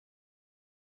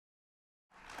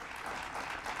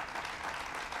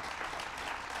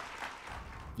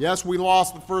Yes, we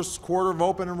lost the first quarter of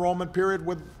open enrollment period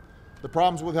with the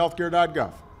problems with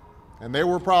healthcare.gov, and they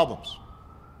were problems.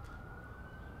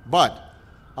 But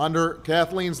under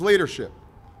Kathleen's leadership,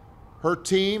 her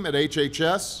team at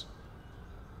HHS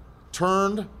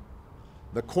turned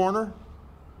the corner,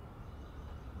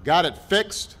 got it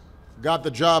fixed, got the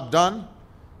job done,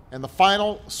 and the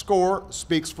final score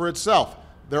speaks for itself.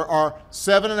 There are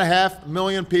 7.5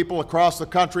 million people across the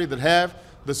country that have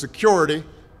the security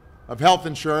of health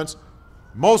insurance,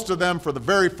 most of them for the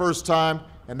very first time,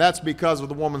 and that's because of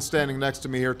the woman standing next to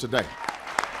me here today.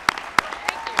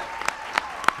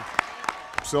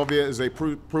 Sylvia is a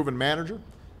proven manager,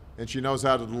 and she knows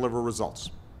how to deliver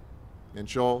results. And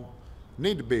she'll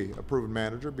need to be a proven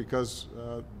manager because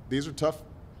these are tough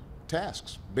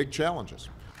tasks, big challenges.